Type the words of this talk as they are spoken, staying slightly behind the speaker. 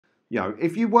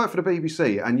If you work for the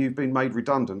BBC and you've been made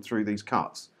redundant through these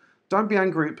cuts, don't be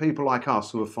angry at people like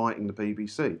us who are fighting the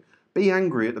BBC. Be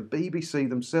angry at the BBC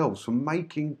themselves for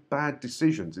making bad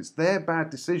decisions. It's their bad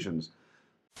decisions.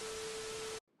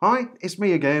 Hi, it's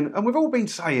me again, and we've all been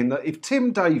saying that if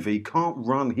Tim Davie can't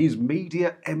run his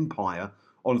media empire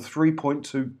on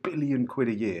 3.2 billion quid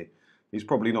a year, he's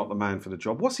probably not the man for the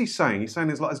job. What's he saying? He's saying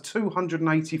there's like a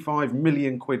 285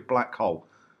 million quid black hole.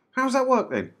 How does that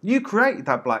work then? You created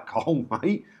that black hole,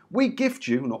 mate. We gift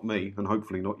you, not me, and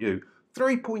hopefully not you,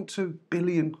 3.2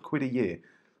 billion quid a year,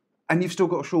 and you've still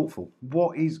got a shortfall.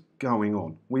 What is going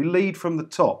on? We lead from the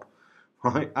top,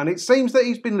 right? And it seems that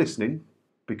he's been listening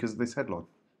because of this headline.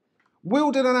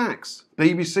 Wielding an axe,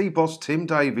 BBC boss Tim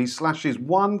Davie slashes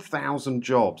 1,000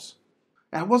 jobs.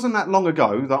 Now, it wasn't that long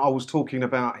ago that I was talking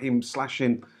about him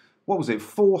slashing,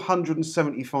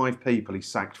 475 people he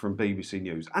sacked from BBC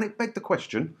News. And it begged the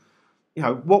question,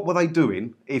 what were they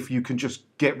doing if you can just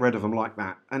get rid of them like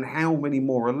that? And how many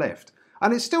more are left?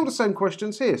 And it's still the same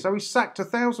questions here. So he sacked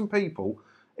 1,000 people.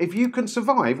 If you can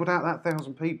survive without that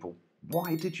 1,000 people,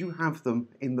 why did you have them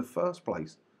in the first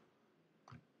place?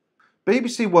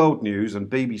 BBC World News and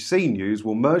BBC News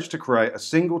will merge to create a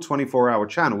single 24-hour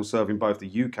channel serving both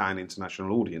the UK and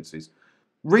international audiences.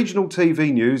 Regional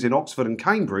TV news in Oxford and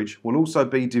Cambridge will also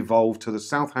be devolved to the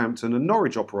Southampton and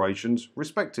Norwich operations,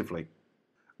 respectively.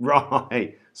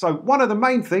 Right, so one of the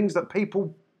main things that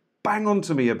people bang on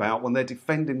to me about when they're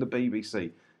defending the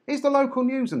BBC is the local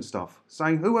news and stuff,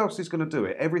 saying who else is going to do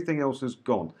it? Everything else has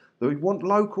gone. They want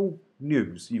local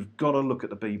news, you've got to look at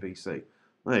the BBC.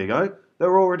 There you go.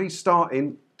 They're already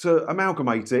starting to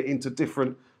amalgamate it into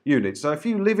different units. So if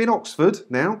you live in Oxford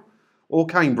now, or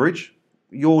Cambridge,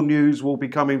 your news will be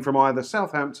coming from either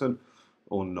Southampton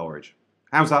or Norwich.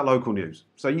 How's that local news?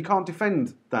 So you can't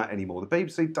defend that anymore. The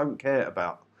BBC don't care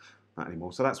about that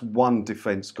anymore. So that's one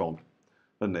defence gone,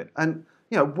 isn't it? And,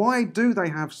 why do they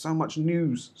have so much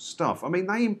news stuff? I mean,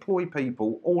 they employ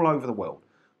people all over the world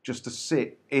just to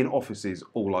sit in offices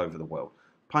all over the world,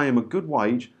 pay them a good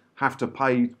wage, have to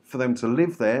pay for them to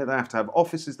live there, they have to have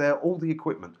offices there, all the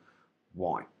equipment.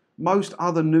 Why? Most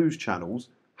other news channels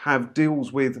have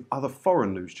deals with other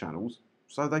foreign news channels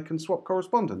so they can swap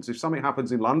correspondence. If something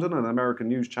happens in London and an American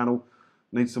news channel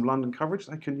needs some London coverage,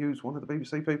 they can use one of the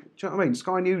BBC people. Do you know what I mean?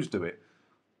 Sky News do it.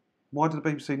 Why do the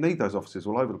BBC need those offices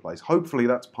all over the place? Hopefully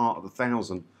that's part of the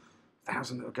 1,000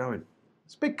 that are going.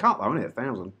 It's a big cut though, isn't it?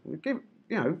 1,000. Give,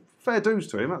 fair dues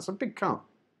to him. That's a big cut.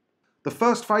 The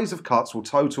first phase of cuts will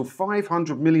total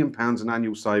 £500 million in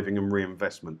annual saving and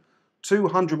reinvestment,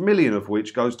 200 million of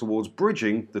which goes towards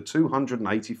bridging the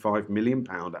 £285 million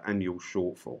annual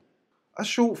shortfall. A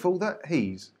shortfall that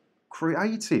he's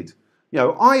created.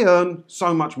 I earn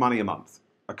so much money a month,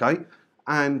 okay?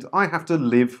 And I have to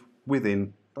live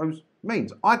within those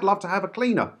means. I'd love to have a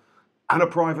cleaner and a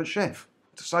private chef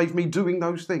to save me doing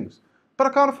those things, but I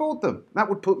can't afford them. That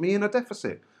would put me in a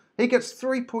deficit. He gets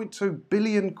 3.2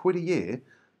 billion quid a year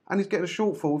and he's getting a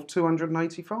shortfall of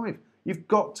 285. You've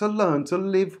got to learn to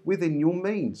live within your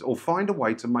means or find a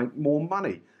way to make more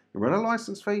money. You run a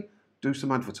licence fee, do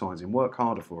some advertising, work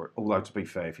harder for it. Although, to be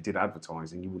fair, if you did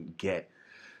advertising, you wouldn't get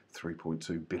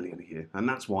 3.2 billion a year. And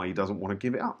that's why he doesn't want to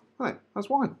give it up. Right, that's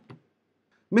why.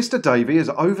 Mr. Davie has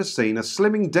overseen a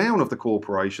slimming down of the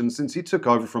corporation since he took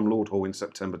over from Lord Hall in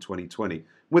September 2020,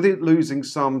 with it losing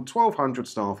some 1,200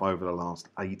 staff over the last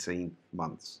 18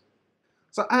 months.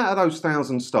 So out of those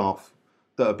 1,000 staff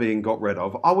that are being got rid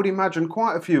of, I would imagine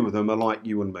quite a few of them are like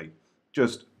you and me.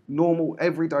 Just normal,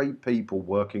 everyday people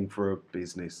working for a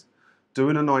business,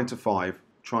 doing a 9 to 5,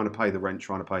 trying to pay the rent,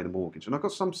 trying to pay the mortgage. And I've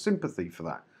got some sympathy for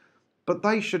that. But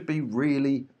they should be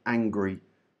really angry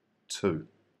too.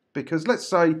 Because let's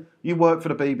say you work for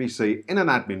the BBC in an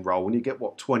admin role and you get,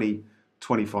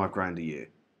 25 grand a year.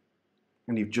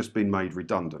 And you've just been made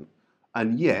redundant.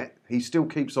 And yet, he still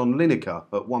keeps on Lineker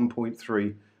at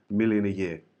 1.3 million a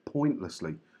year.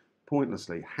 Pointlessly.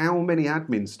 Pointlessly. How many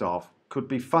admin staff could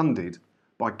be funded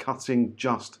by cutting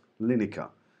just Lineker?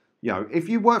 If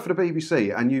you work for the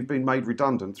BBC and you've been made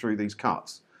redundant through these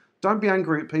cuts, don't be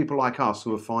angry at people like us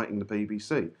who are fighting the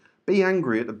BBC. Be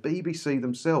angry at the BBC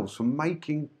themselves for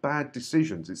making bad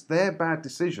decisions. It's their bad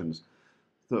decisions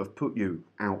that have put you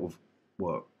out of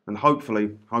work. And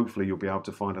hopefully you'll be able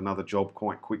to find another job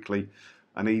quite quickly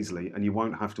and easily, and you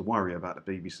won't have to worry about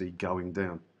the BBC going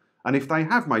down. And if they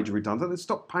have made you redundant, then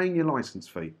stop paying your licence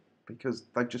fee, because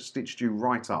they've just stitched you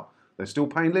right up. They're still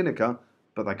paying Lineker,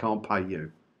 but they can't pay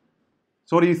you.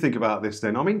 So what do you think about this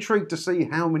then? I'm intrigued to see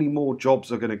how many more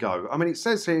jobs are going to go. I mean, it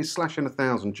says here he's slashing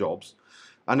 1,000 jobs.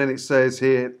 And then it says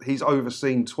here he's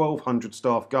overseen 1,200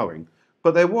 staff going.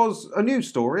 But there was a news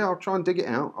story, I'll try and dig it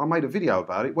out, I made a video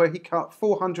about it, where he cut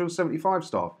 475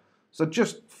 staff. So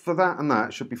just for that and that,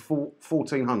 it should be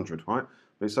 1,400, right?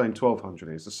 But it's saying 1,200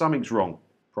 here, so something's wrong.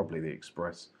 Probably the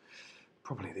Express.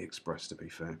 Probably the Express, to be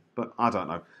fair. But I don't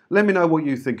know. Let me know what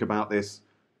you think about this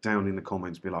down in the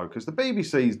comments below, because the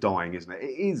BBC's dying, isn't it?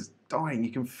 It is dying,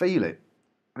 you can feel it.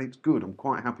 And it's good, I'm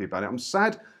quite happy about it. I'm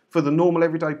sad for the normal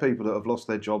everyday people that have lost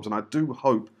their jobs, and I do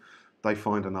hope they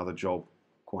find another job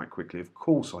quite quickly. Of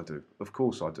course I do. Of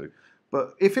course I do.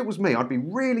 But if it was me, I'd be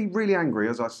really, really angry,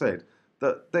 as I said,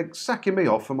 that they're sacking me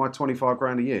off for my 25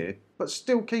 grand a year, but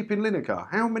still keeping Lineker.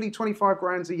 How many 25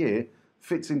 grands a year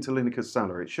fits into Lineker's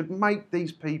salary? It should make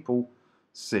these people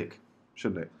sick,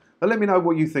 shouldn't it? But let me know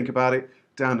what you think about it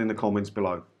down in the comments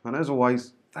below. And as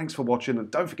always, thanks for watching,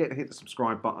 and don't forget to hit the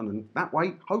subscribe button, and that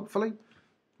way, hopefully,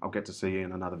 I'll get to see you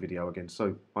in another video again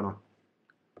soon. Bye now.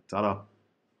 Ta-da.